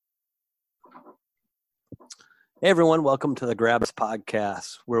Hey everyone, welcome to the Grabs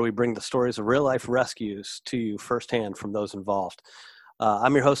podcast, where we bring the stories of real life rescues to you firsthand from those involved.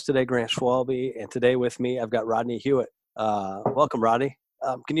 I'm your host today, Grant Schwalbe, and today with me I've got Rodney Hewitt. Welcome, Rodney.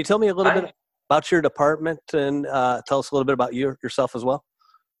 Can you tell me a little bit Hi. about your department and tell us a little bit about yourself as well?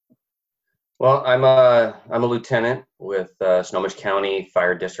 Well, I'm a lieutenant with Snohomish County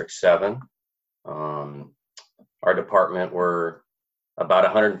Fire District 7. Our department, we're about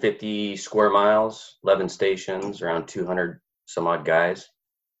 150 square miles, 11 stations, around 200 some odd guys.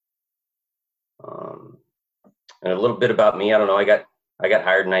 And a little bit about me. I don't know. I got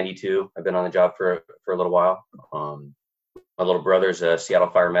hired in '92. I've been on the job for a little while. My little brother's a Seattle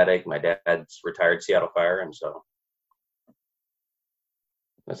Fire medic. My dad's retired Seattle Fire, and so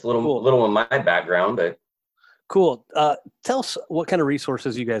that's a Cool. little of my background. But Cool. Tell us what kind of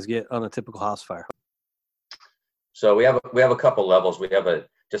resources you guys get on a typical house fire. so we have a couple levels. We have a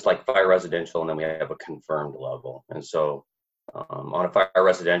just like fire residential, and then we have a confirmed level. And so on a fire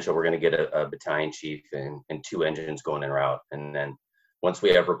residential, we're going to get a battalion chief and two engines going en route. And then once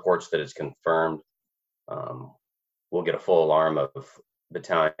we have reports that it's confirmed, we'll get a full alarm of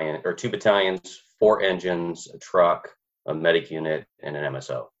battalion or two battalions, four engines, a truck, a medic unit, and an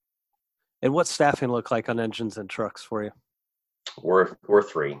MSO. And what staffing look like on engines and trucks for you? We're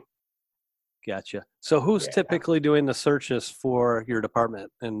three. Gotcha. So who's Yeah. typically doing the searches for your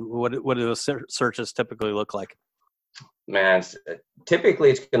department, and what do those searches typically look like? Man,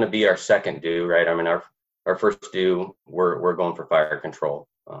 typically it's going to be our second due, right? I mean, our first due, we're going for fire control,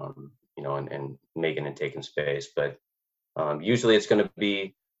 and making and taking space. But usually it's going to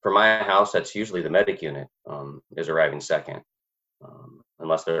be for my house. That's usually the medic unit is arriving second,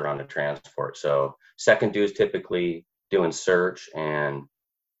 unless they're on a transport. So second due is typically doing search, and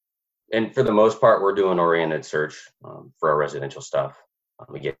for the most part, we're doing oriented search for our residential stuff.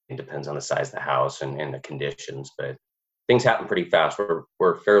 Again, it depends on the size of the house and the conditions, but things happen pretty fast.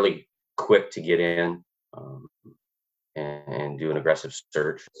 We're fairly quick to get in and do an aggressive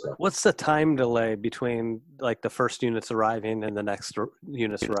search. So, What's the time delay between like the first units arriving and the next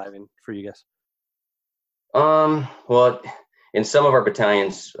units arriving for you guys? well, in some of our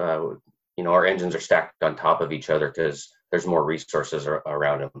battalions, our engines are stacked on top of each other because there's more resources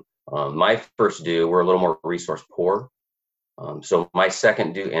around them. My first due, we're a little more resource poor. So my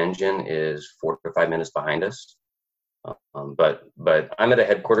second due engine is 4 to 5 minutes behind us. But I'm at a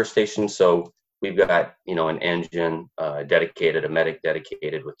headquarters station, so we've got an engine dedicated, a medic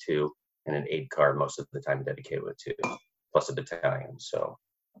dedicated with two, and an aid car most of the time dedicated with two, plus a battalion. So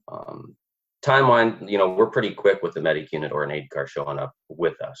timeline, we're pretty quick with the medic unit or an aid car showing up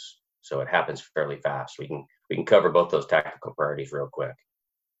with us, so it happens fairly fast. We can cover both those tactical priorities real quick.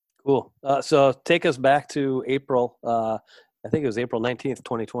 Cool. So take us back to April. I think it was April 19th,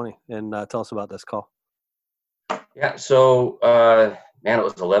 2020, and tell us about this call. Yeah, so man, it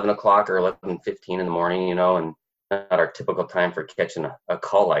was 11 o'clock or 11:15 in the morning, and not our typical time for catching a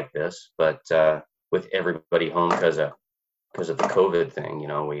call like this, but with everybody home because of the COVID thing,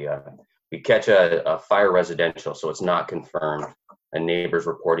 we catch a fire residential, so it's not confirmed. A neighbor's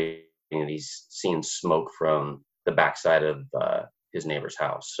reporting that he's seeing smoke from the backside of his neighbor's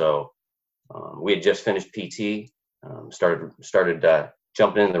house. So we had just finished PT, started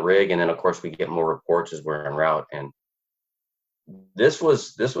jumping in the rig, and then of course we get more reports as we're en route. And this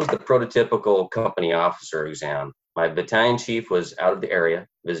was the prototypical company officer exam. My battalion chief was out of the area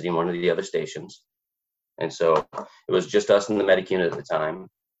visiting one of the other stations, and so it was just us and the medic unit at the time.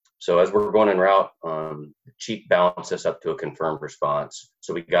 So as we're going en route, the chief balanced us up to a confirmed response.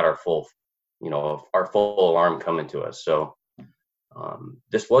 So we got our full alarm coming to us. So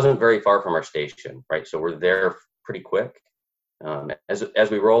this wasn't very far from our station, right? So we're there pretty quick. As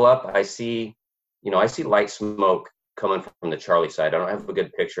we roll up, I see light smoke coming from the Charlie side. I don't have a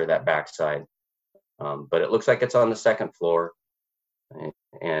good picture of that backside, but it looks like it's on the second floor.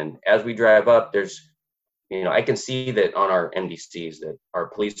 And as we drive up, I can see that on our MDCs that our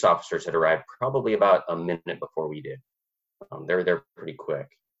police officers had arrived probably about a minute before we did. They're pretty quick.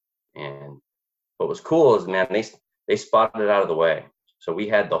 And what was cool is, man, they spotted it out of the way. So we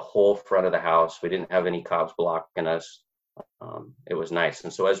had the whole front of the house. We didn't have any cops blocking us. It was nice.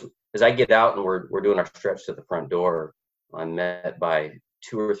 And so as I get out and we're doing our stretch to the front door, I'm met by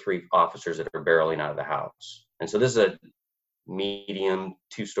 2 or 3 officers that are barreling out of the house. And so this is a medium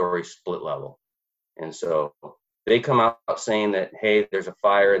 2-story split level. And so they come out saying that, hey, there's a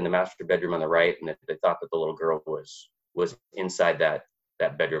fire in the master bedroom on the right, and that they thought that the little girl was inside that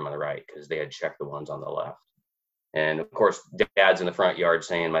bedroom on the right because they had checked the ones on the left. And of course, dad's in the front yard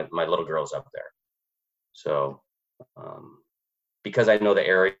saying my little girl's up there. So because I know the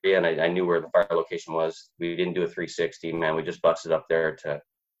area and I knew where the fire location was, we didn't do a 360, man. We just busted up there to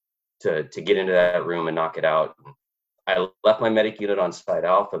get into that room and knock it out. I left my medic unit on Site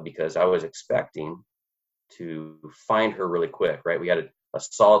Alpha because I was expecting to find her really quick, right? We had a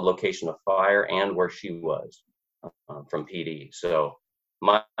solid location of fire and where she was from PD. So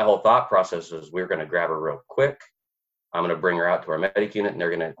my whole thought process was we're going to grab her real quick. I'm going to bring her out to our medic unit and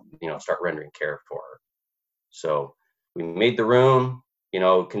they're going to, start rendering care for her. So we made the room,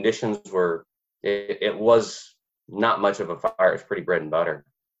 conditions were, it was not much of a fire. It was pretty bread and butter.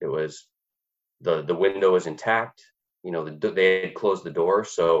 It was, the window was intact. They had closed the door.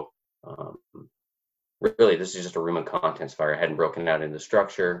 So really, this is just a room and contents fire. It hadn't broken out into the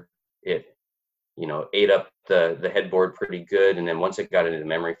structure. It, ate up the headboard pretty good. And then once it got into the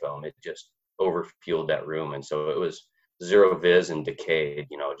memory foam, it just overfueled that room. And so it was zero vis and decayed,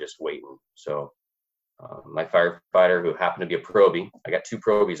 just waiting. So my firefighter, who happened to be a probie, I got 2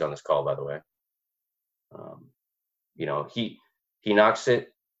 probies on this call, by the way. He knocks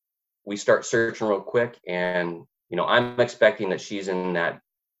it. We start searching real quick, and I'm expecting that she's in that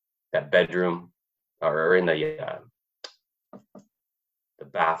bedroom or in the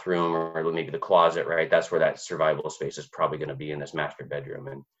bathroom or maybe the closet, right? That's where that survival space is probably going to be, in this master bedroom.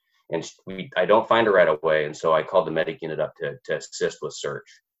 And I don't find her right away, and so I called the medic unit up to assist with search,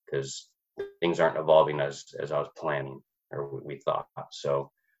 because things aren't evolving as I was planning or we thought.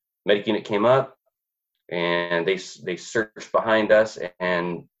 So medic unit came up and they searched behind us,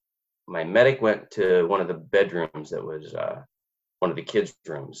 and my medic went to one of the bedrooms that was one of the kids'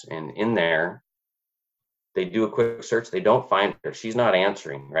 rooms, and in there they do a quick search. They don't find her. She's not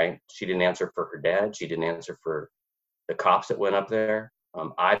answering, right? She didn't answer for her dad. She didn't answer for the cops that went up there.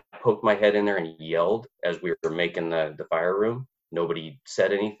 I poked my head in there and yelled as we were making the fire room. Nobody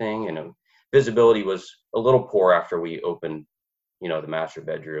said anything, and visibility was a little poor after we opened, the master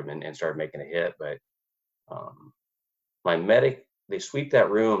bedroom and started making a hit. But my medic, they sweep that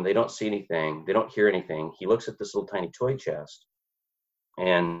room. They don't see anything. They don't hear anything. He looks at this little tiny toy chest,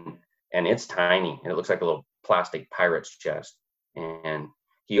 and it's tiny, and it looks like a little plastic pirate's chest. And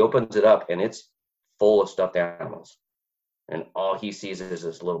he opens it up, and it's full of stuffed animals. And all he sees is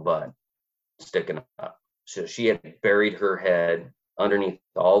this little butt sticking up. So she had buried her head underneath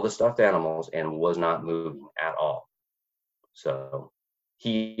all the stuffed animals and was not moving at all. So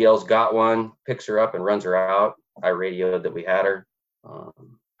he yells, "Got one," picks her up and runs her out. I radioed that we had her.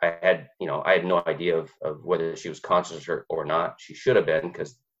 I had no idea of whether she was conscious or not. She should have been,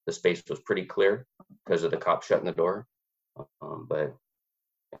 because the space was pretty clear because of the cop shutting the door. But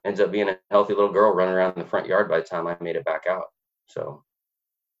ends up being a healthy little girl running around in the front yard by the time I made it back out. So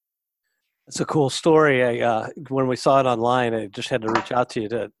it's a cool story. When we saw it online, I just had to reach out to you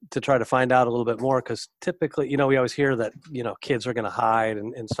to try to find out a little bit more, because typically, we always hear that, kids are going to hide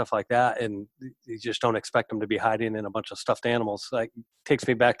and stuff like that, and you just don't expect them to be hiding in a bunch of stuffed animals. Like, takes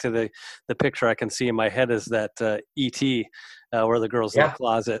me back to the picture I can see in my head is that E.T. Where the girl's in the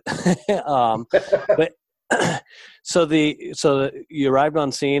closet. But so you arrived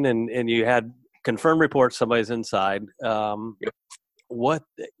on scene and you had confirmed reports somebody's inside. Yep. What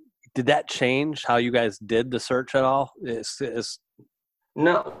did that change how you guys did the search at all?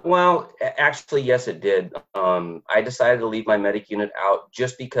 No, well, actually, yes, it did. I decided to leave my medic unit out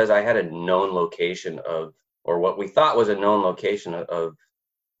just because I had a known location or what we thought was a known location of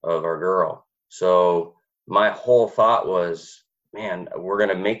our girl. So my whole thought was, man, we're going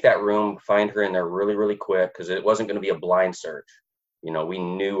to make that room, find her in there really, really quick, because it wasn't going to be a blind search. We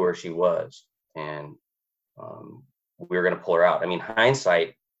knew where she was, and we were going to pull her out. I mean,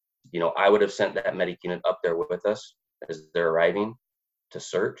 hindsight, I would have sent that medic unit up there with us as they're arriving to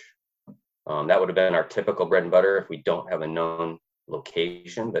search. That would have been our typical bread and butter if we don't have a known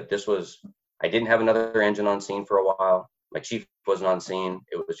location. But I didn't have another engine on scene for a while. My chief wasn't on scene.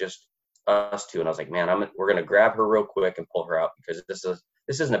 It was just us two. And I was like, man, we're going to grab her real quick and pull her out, because this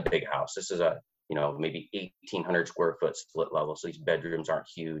isn't a big house. This is a, maybe 1,800 square foot split level. So these bedrooms aren't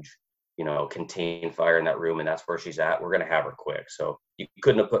huge, contain fire in that room. And that's where she's at. We're going to have her quick. So you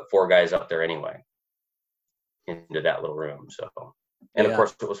couldn't have put 4 guys up there anyway into that little room. So, and of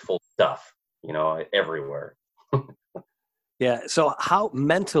course it was full of stuff, everywhere. Yeah. So how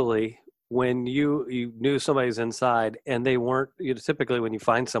mentally, when you knew somebody's inside and they weren't, typically when you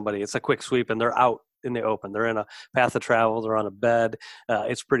find somebody, it's a quick sweep and they're out in the open. They're in a path of travel. They're on a bed.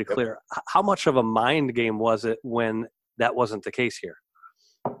 It's pretty clear. How much of a mind game was it when that wasn't the case here?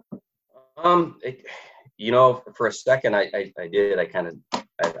 For a second I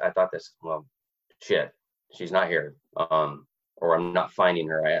thought this, well, shit, she's not here. Or I'm not finding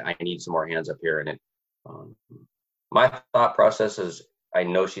her. I need some more hands up here. And my thought process is, I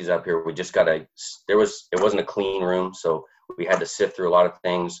know she's up here. We just gotta. It wasn't a clean room, so we had to sift through a lot of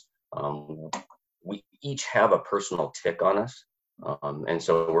things. We each have a personal tick on us, and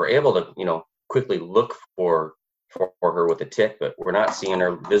so we're able to, quickly look for her with a tick, but we're not seeing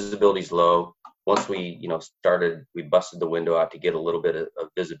her. Visibility's low. Once we, we busted the window out to get a little bit of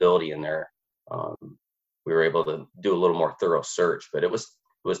visibility in there. We were able to do a little more thorough search, but it was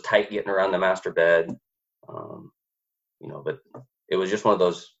tight getting around the master bed. But it was just one of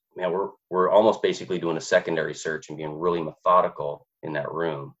those, man, we're almost basically doing a secondary search and being really methodical in that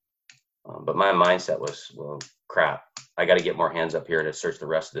room. But my mindset was, well, crap, I got to get more hands up here to search the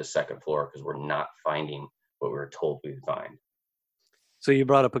rest of this second floor because we're not finding what we were told we'd find. So you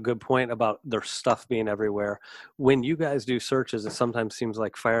brought up a good point about their stuff being everywhere. When you guys do searches, it sometimes seems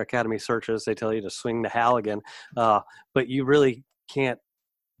like Fire Academy searches, they tell you to swing the Halligan, but you really can't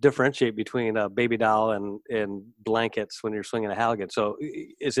differentiate between a baby doll and blankets when you're swinging a Halligan. So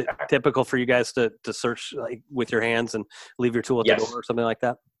is it typical for you guys to search like with your hands and leave your tool at the door or something like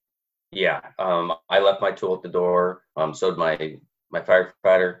that? Yeah. I left my tool at the door. So did my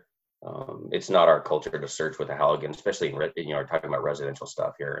firefighter. It's not our culture to search with a Halligan, especially we're talking about residential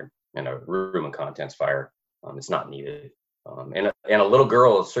stuff here and a room and contents fire. It's not needed. And a little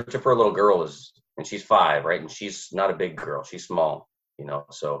girl, searching for a little girl and she's 5, right? And she's not a big girl. She's small,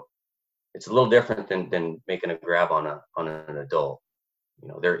 so it's a little different than making a grab on an adult.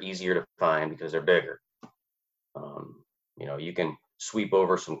 They're easier to find because they're bigger. You can sweep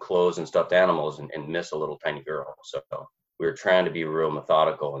over some clothes and stuffed animals and miss a little tiny girl. So we were trying to be real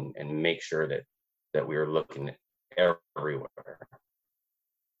methodical and make sure that we were looking everywhere.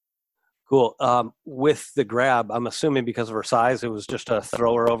 Cool. With the grab, I'm assuming because of her size, it was just a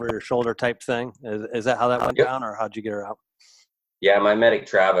throw her over your shoulder type thing. Is that how that went down, or how'd you get her out? Yeah, my medic,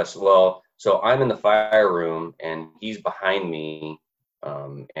 Travis. Well, so I'm in the fire room and he's behind me.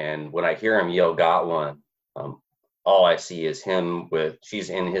 And when I hear him yell, "Got one," all I see is him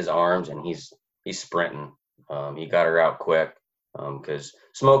she's in his arms and he's sprinting. He got her out quick because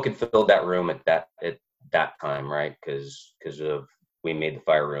smoke had filled that room at that time, right? Because we made the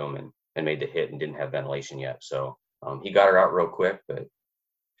fire room and made the hit and didn't have ventilation yet. So he got her out real quick, but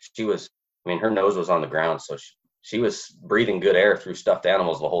her nose was on the ground, so she was breathing good air through stuffed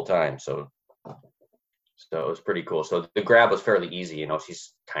animals the whole time. So it was pretty cool. So the grab was fairly easy.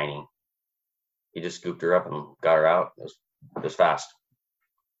 She's tiny. He just scooped her up and got her out. It was fast.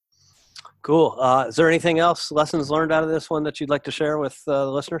 Cool. Is there anything else, lessons learned out of this one that you'd like to share with the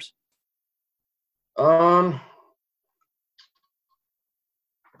listeners? I'd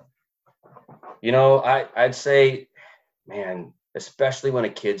say, man, especially when a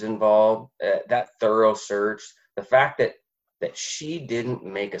kid's involved, that thorough search, the fact that she didn't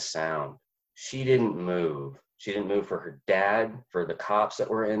make a sound, she didn't move for her dad, for the cops that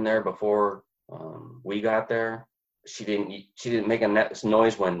were in there before we got there. She didn't make a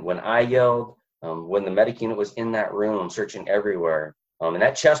noise when I yelled, when the medic unit was in that room searching everywhere. And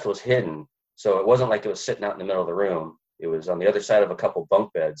that chest was hidden. So it wasn't like it was sitting out in the middle of the room. It was on the other side of a couple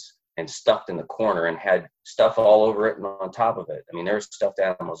bunk beds and stuffed in the corner and had stuff all over it and on top of it. There were stuffed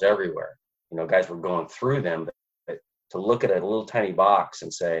animals everywhere. Guys were going through them, but to look at a little tiny box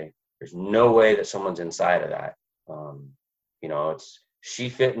and say, there's no way that someone's inside of that. She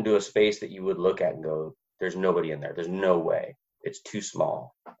fit into a space that you would look at and go, there's nobody in there. There's no way. It's too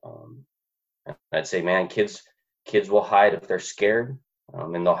small. And I'd say, man, kids will hide if they're scared,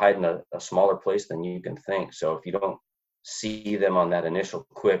 and they'll hide in a smaller place than you can think. So if you don't see them on that initial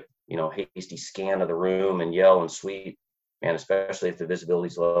quick, hasty scan of the room and yell and sweep, man, especially if the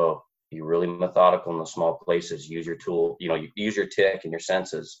visibility's low, be really methodical in the small places. Use your tool, use your tick and your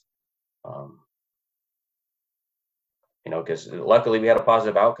senses. Because luckily we had a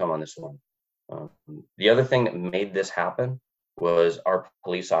positive outcome on this one. The other thing that made this happen was our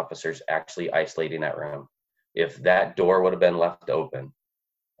police officers actually isolating that room. If that door would have been left open,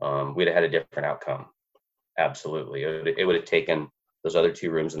 we'd have had a different outcome. Absolutely. It would have taken those other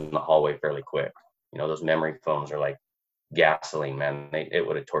 2 rooms in the hallway fairly quick. Those memory foams are like gasoline, man. It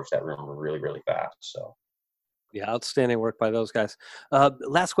would have torched that room really, really fast. So. Yeah, outstanding work by those guys.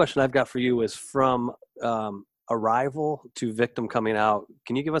 Last question I've got for you is from arrival to victim coming out.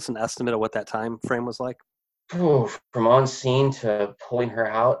 Can you give us an estimate of what that time frame was like? From on scene to pulling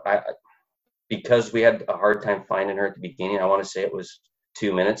her out, because we had a hard time finding her at the beginning, I want to say it was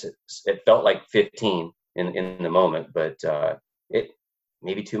 2 minutes. It felt like 15 in the moment, but it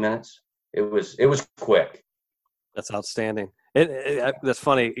maybe 2 minutes. It was quick. That's outstanding. That's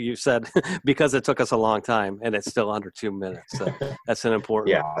funny you said because it took us a long time and it's still under 2 minutes. So that's an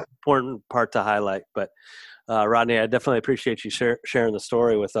important part to highlight. But Rodney, I definitely appreciate you sharing the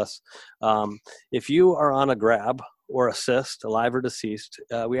story with us. If you are on a grab or assist, alive or deceased,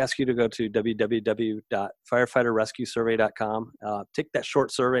 we ask you to go to www.firefighterrescuesurvey.com. Take that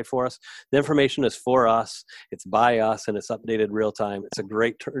short survey for us. The information is for us, it's by us, and it's updated real time. It's a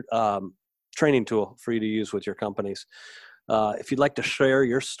great training tool for you to use with your companies. If you'd like to share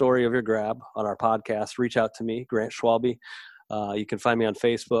your story of your grab on our podcast, reach out to me, Grant Schwalbe. You can find me on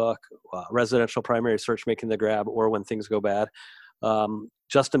Facebook, Residential Primary Search Making the Grab, or When Things Go Bad.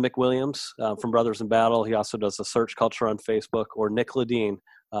 Justin McWilliams from Brothers in Battle, he also does the search culture on Facebook, or Nick Ledeen.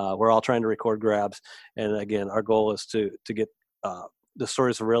 We're all trying to record grabs. And again, our goal is to get the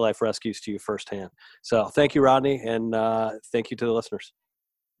stories of real life rescues to you firsthand. So thank you, Rodney, and thank you to the listeners.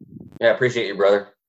 Yeah, appreciate you, brother.